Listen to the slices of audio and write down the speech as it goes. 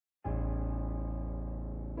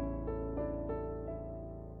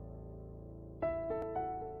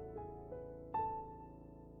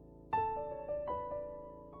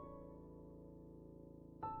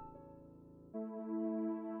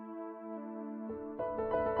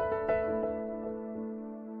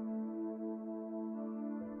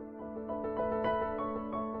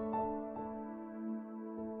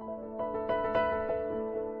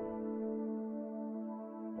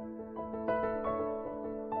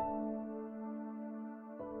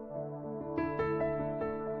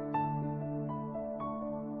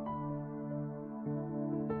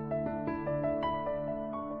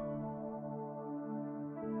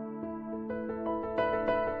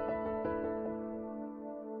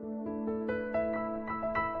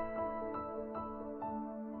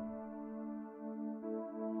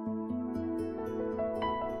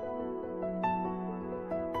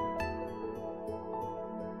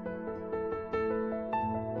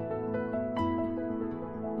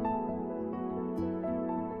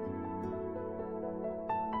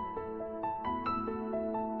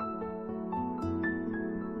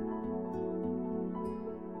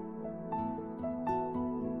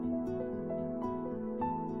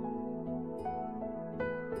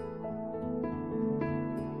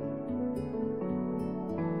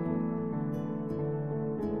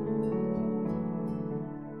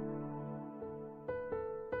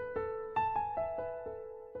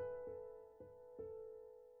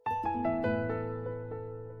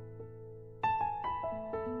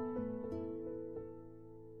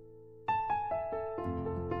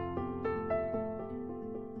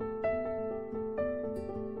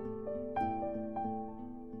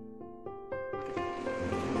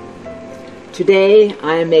Today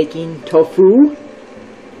I am making tofu.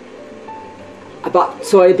 I bought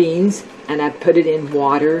soybeans and I put it in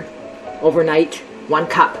water overnight. 1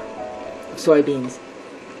 cup of soybeans.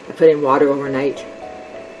 I put in water overnight,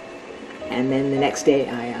 and then the next day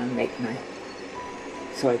I make my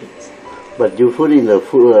soybeans. But you put in the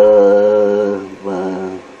fruit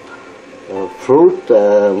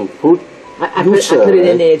I put it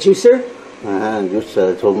in the juicer.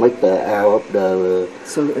 Juicer to make the out of the.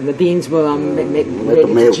 So the beans will make the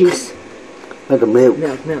milk. Juice. Make the milk.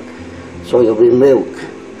 Milk. So it will be milk,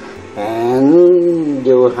 and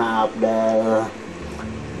you have the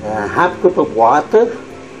half cup of water,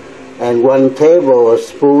 and 1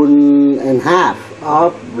 tablespoon and half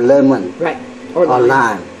of lemon. Right. Or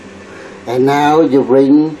lime. And now you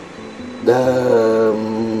bring the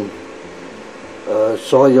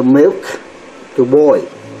soy milk to boil.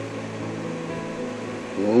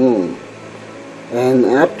 And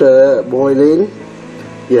after boiling,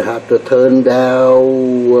 you have to turn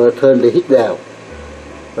the heat down,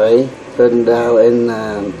 right? Turn down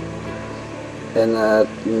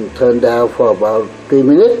and turn down for about 3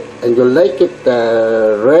 minutes, and you let it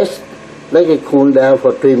rest, let it cool down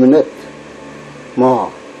for 3 minutes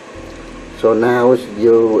more. So now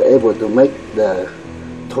you're able to make the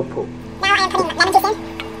tofu. Now I am putting lemon juice in.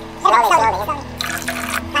 Slowly.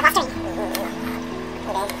 Not washing. Okay. Gentle.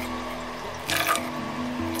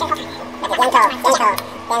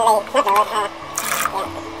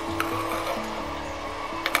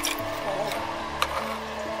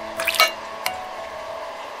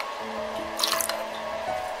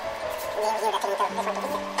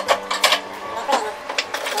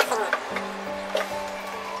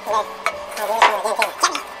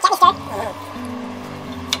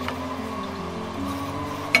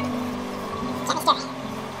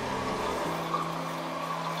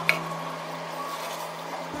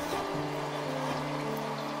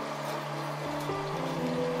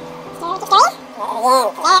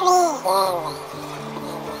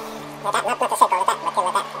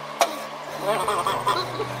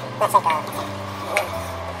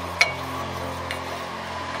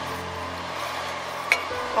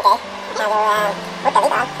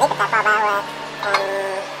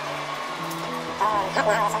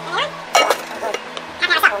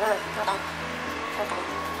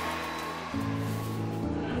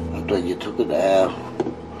 After you took it out,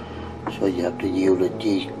 so you have to use the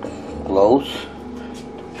cheese close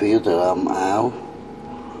to feel the out,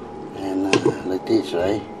 and like this,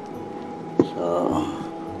 right? So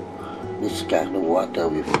this got the water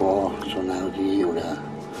before, so now you use the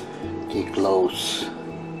cheese close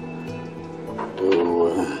to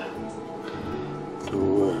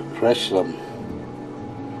press them.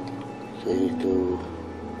 See, to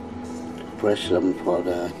press them for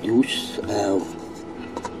the juice out.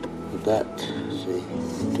 That, see,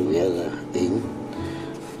 together in,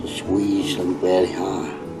 squeeze them very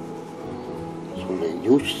hard, so the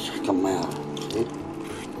juice come out, see.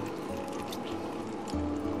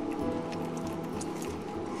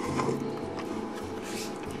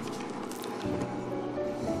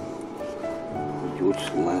 Juice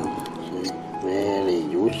come out, see, very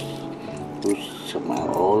juice come out,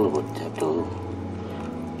 all of it have to,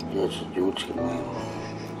 just juice come out.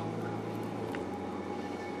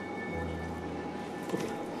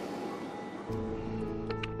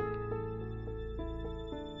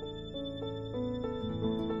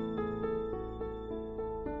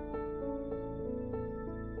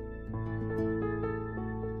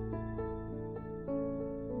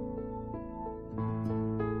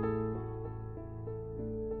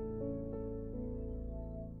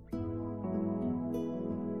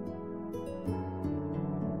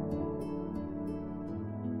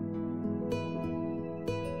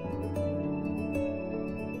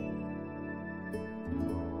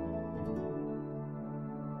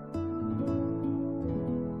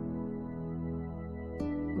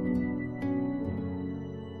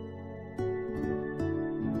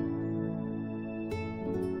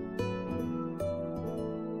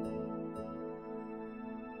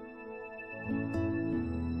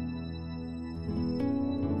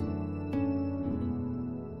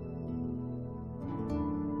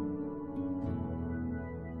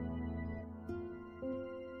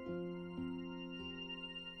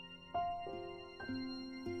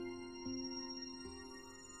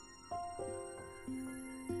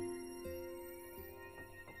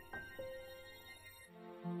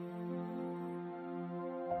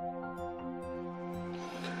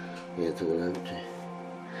 Yeah, to go out.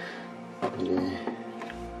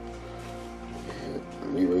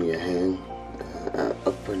 Leaving your hand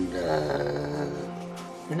up and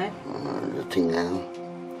the thing out.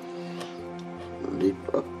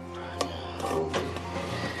 lift up. Hold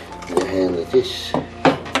your hand like this.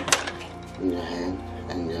 In your hand,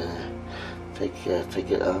 and take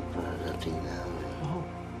it up, that thing down.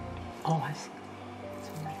 Oh, I see.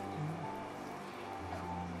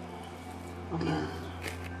 Okay.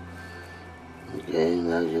 Okay,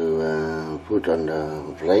 now you put on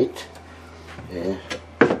the plate. Yeah.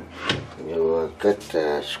 You cut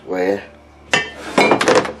a square.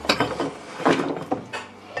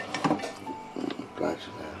 Place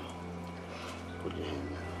it down. Put your hand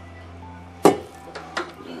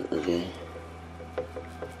down. Okay.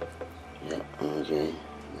 Yeah, okay.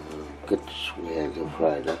 Cut square, you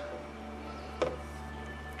fry it up.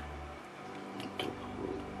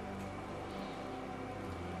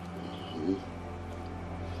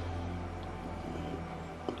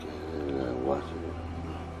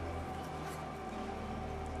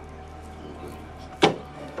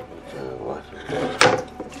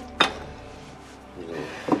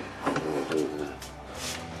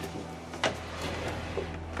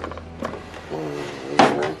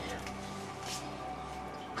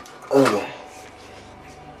 Okay.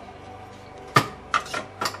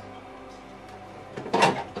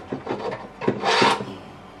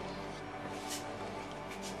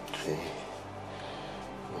 See,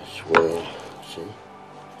 that's where, see,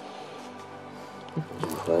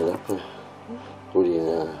 fry it up, put it in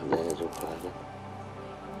there to fry it up.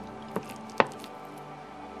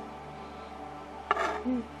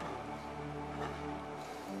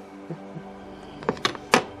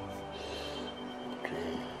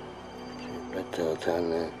 Turn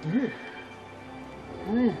Look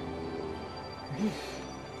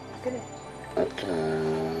at it.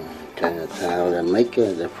 turn it out and make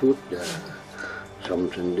the food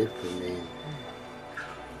something different.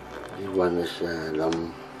 This one is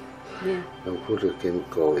don't put a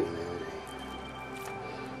chemical in it.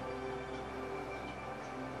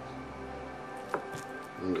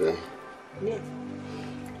 Okay. Yeah.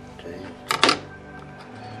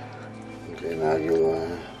 Okay, now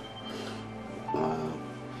you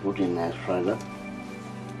put in that fried up.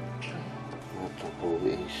 Tofu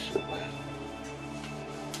is well.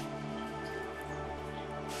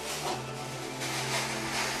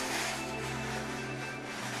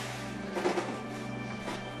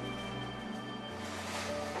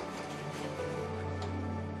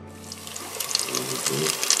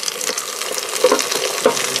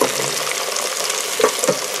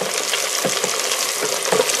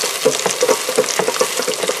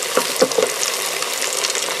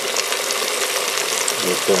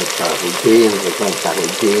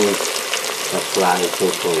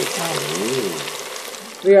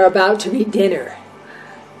 We are about to eat dinner.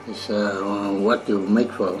 It's what you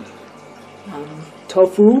make for?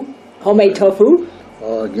 Tofu, homemade tofu.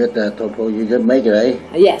 Oh, just tofu, you just make it, eh?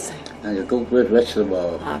 Yes. And you cook with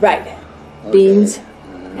vegetable. Right. Okay. Beans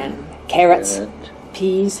and carrots, Carrot.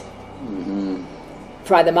 peas.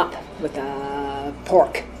 Fry them up with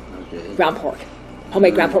pork, Okay. ground pork.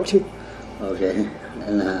 Homemade ground pork too. Okay.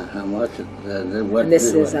 And how much? What And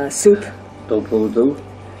this is soup. Tofu too?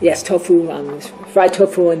 Yes, tofu, fried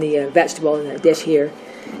tofu in the vegetable in the dish here.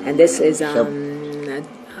 And this is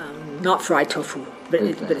not fried tofu, but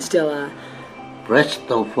it's still Fresh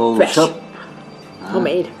tofu fresh. soup.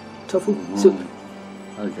 Homemade tofu soup.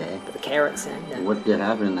 Okay. With the carrots and What do you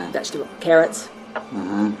have in there? vegetable. Carrots,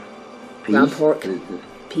 Peas. ground pork,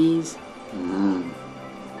 peas, And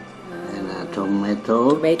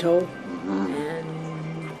tomato. tomato,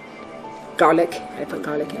 and garlic. I put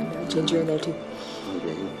garlic and ginger in there too.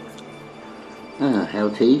 Okay.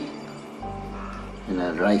 Healthy.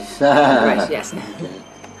 And rice. Right, yes.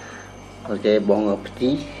 Okay, bon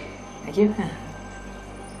appetit. Thank you.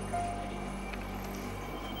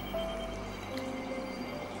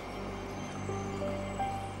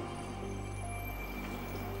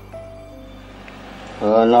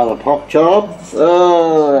 Another pork chop.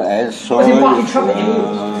 And sauce.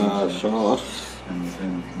 Sauce.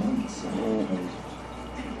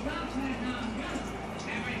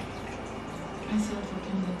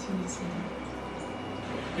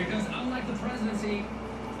 Because unlike the presidency,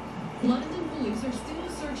 London police are still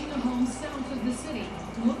searching a home south of the city,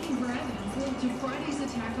 looking for evidence linked to Friday's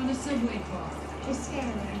attack on a subway car. It's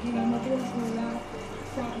scary, you know, my boys were out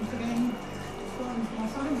from my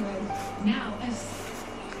family. Now,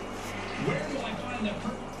 where do I find the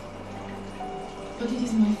But it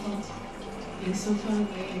is my fault. Being so far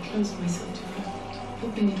away, I closed myself to her,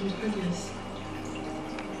 hoping it would hurt less.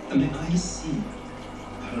 May I see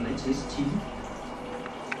her latest TV?